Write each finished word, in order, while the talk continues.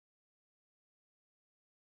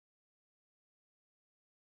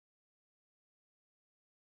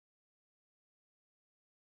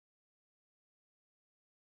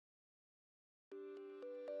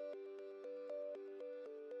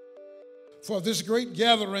for this great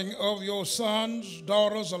gathering of your sons,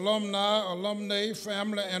 daughters, alumni,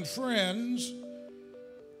 family, and friends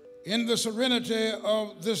in the serenity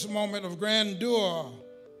of this moment of grandeur.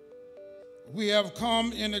 We have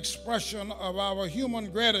come in expression of our human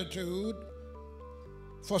gratitude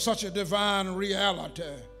for such a divine reality.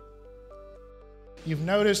 You've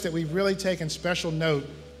noticed that we've really taken special note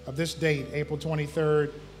of this date, April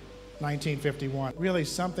 23rd, 1951. Really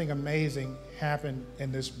something amazing happened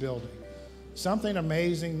in this building. Something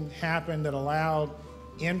amazing happened that allowed,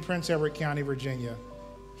 in Prince Edward County, Virginia,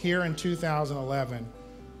 here in 2011,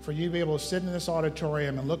 for you to be able to sit in this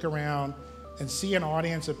auditorium and look around and see an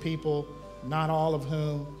audience of people, not all of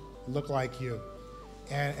whom look like you.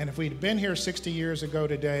 And if we'd been here 60 years ago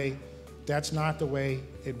today, that's not the way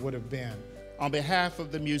it would have been. On behalf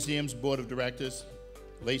of the museum's board of directors,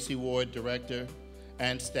 Lacey Ward, director,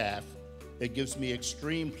 and staff, it gives me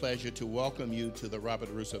extreme pleasure to welcome you to the Robert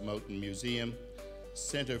Russell Moton Museum,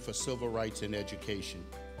 Center for Civil Rights and Education.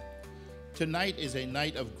 Tonight is a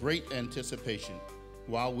night of great anticipation.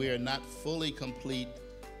 While we are not fully complete,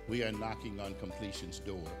 we are knocking on completion's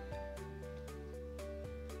door.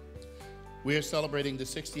 We are celebrating the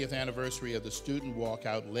 60th anniversary of the student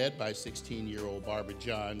walkout led by 16-year-old Barbara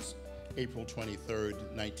Johns, April 23rd,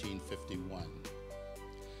 1951.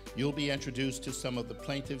 You'll be introduced to some of the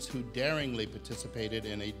plaintiffs who daringly participated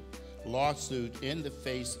in a lawsuit in the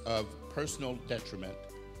face of personal detriment,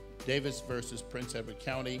 Davis versus Prince Edward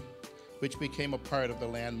County, which became a part of the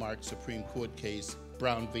landmark Supreme Court case,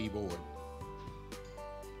 Brown v. Board.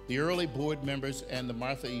 The early board members and the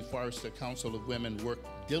Martha E. Forrester Council of Women worked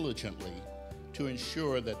diligently to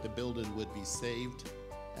ensure that the building would be saved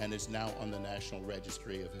and is now on the National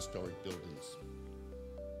Registry of Historic Buildings.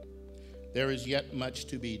 There is yet much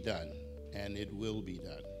to be done, and it will be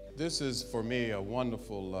done. This is, for me, a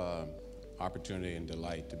wonderful opportunity and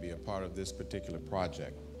delight to be a part of this particular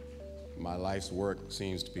project. My life's work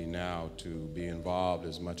seems to be now to be involved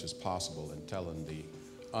as much as possible in telling the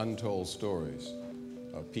untold stories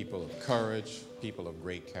of people of courage, people of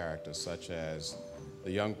great character, such as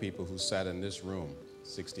the young people who sat in this room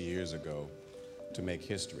 60 years ago to make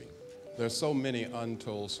history. There are so many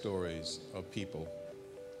untold stories of people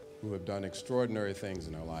who have done extraordinary things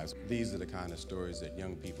in their lives. These are the kind of stories that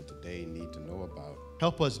young people today need to know about.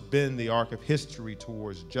 Help us bend the arc of history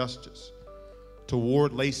towards justice,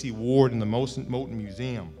 toward Lacey Ward and the Moton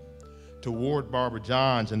Museum, toward Barbara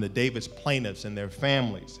Johns and the Davis plaintiffs and their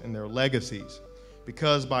families and their legacies,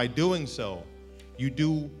 because by doing so, you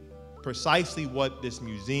do precisely what this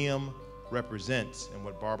museum represents and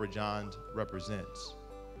what Barbara Johns represents.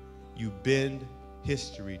 You bend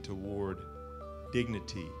history toward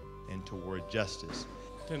dignity and toward justice.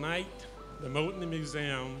 Tonight, the Moton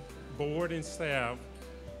Museum board and staff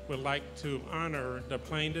would like to honor the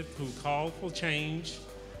plaintiff who called for change,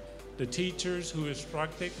 the teachers who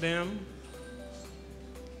instructed them,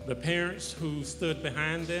 the parents who stood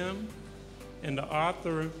behind them, and the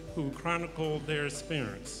author who chronicled their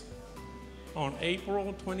experience. On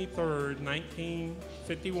April 23rd,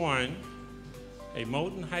 1951, a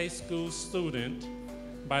Moton High School student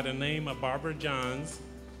by the name of Barbara Johns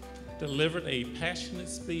delivered a passionate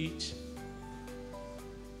speech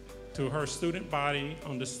to her student body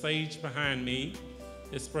on the stage behind me,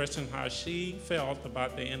 expressing how she felt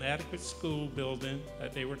about the inadequate school building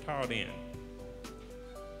that they were taught in.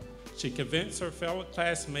 She convinced her fellow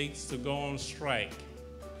classmates to go on strike.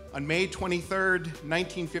 On May 23rd,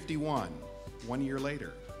 1951, 1 year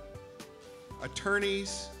later,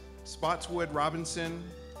 attorneys Spotswood Robinson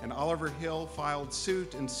and Oliver Hill filed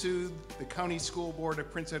suit and sued the County School Board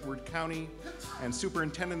of Prince Edward County and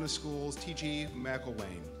Superintendent of Schools T.G.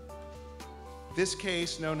 McElwain. This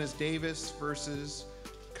case, known as Davis versus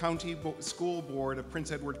County School Board of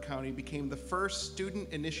Prince Edward County, became the first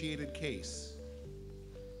student-initiated case.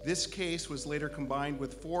 This case was later combined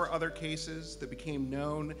with 4 other cases that became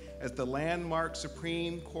known as the landmark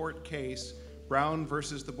Supreme Court case, Brown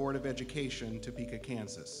versus the Board of Education, Topeka,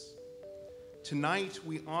 Kansas. Tonight,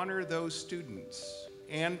 we honor those students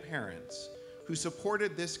and parents who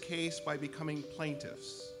supported this case by becoming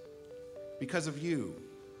plaintiffs. Because of you,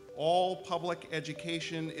 all public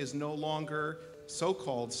education is no longer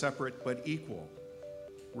so-called separate but equal.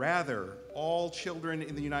 Rather, all children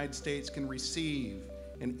in the United States can receive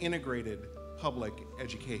an integrated public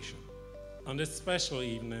education. On this special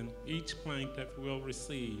evening, each plaintiff will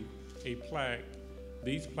receive a plaque.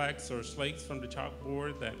 These plaques are slates from the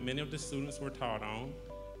chalkboard that many of the students were taught on,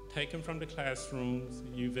 taken from the classrooms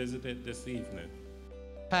you visited this evening.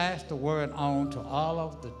 Pass the word on to all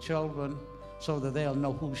of the children so that they'll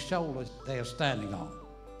know whose shoulders they are standing on.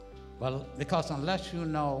 Well, because unless you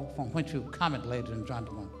know from whence you're coming, ladies and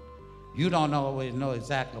gentlemen, you don't always know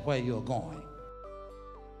exactly where you're going.